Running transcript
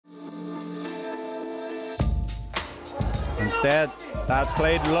Instead, that's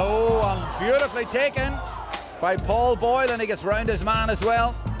played low and beautifully taken by Paul Boyle, and he gets round his man as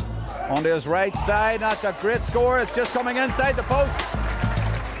well. Onto his right side, that's a great score. It's just coming inside the post.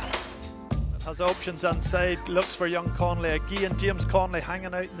 Has options inside, looks for young Conley. Again, James Conley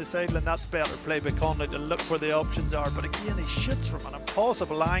hanging out in the sideline. That's better play by Conley to look where the options are. But again, he shoots from an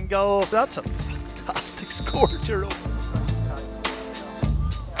impossible angle. That's a fantastic score, Jerome.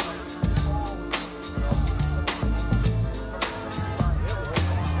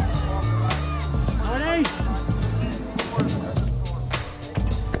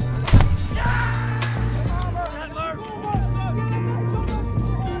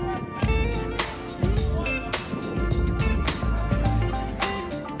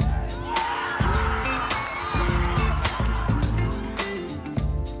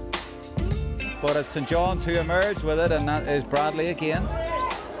 But it's St John's who emerge with it, and that is Bradley again.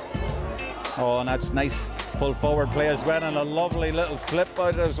 Oh, and that's nice full forward play as well, and a lovely little slip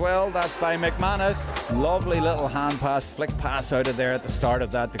out as well. That's by McManus. Lovely little hand pass, flick pass out of there at the start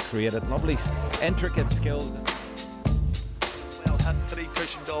of that to create it. Lovely, intricate skills. Well, had three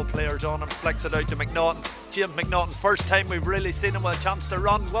cushion goal players on him, flicks it out to McNaughton. James McNaughton, first time we've really seen him with a chance to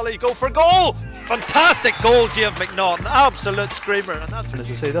run. Will he go for goal? Fantastic goal, James McNaughton, absolute screamer. And that's,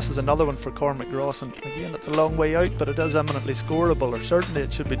 as I say, this is another one for Cormac Ross, and again, it's a long way out, but it is eminently scoreable, or certainly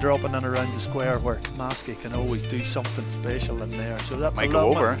it should be dropping in around the square where Maskey can always do something special in there. So that's might go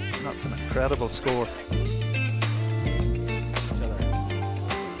over. And that's an incredible score.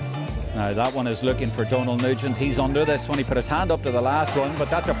 Now that one is looking for Donald Nugent. He's under this one. He put his hand up to the last one, but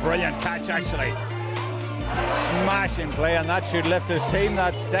that's a brilliant catch actually. Smashing play, and that should lift his team.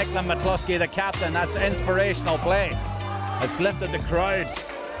 That's Declan McCluskey, the captain. That's inspirational play. It's lifted the crowd.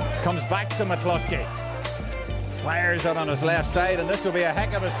 Comes back to McCluskey. Fires it on his left side, and this will be a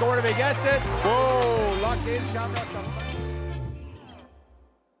heck of a score if he gets it. Whoa, locked in, Shamrock.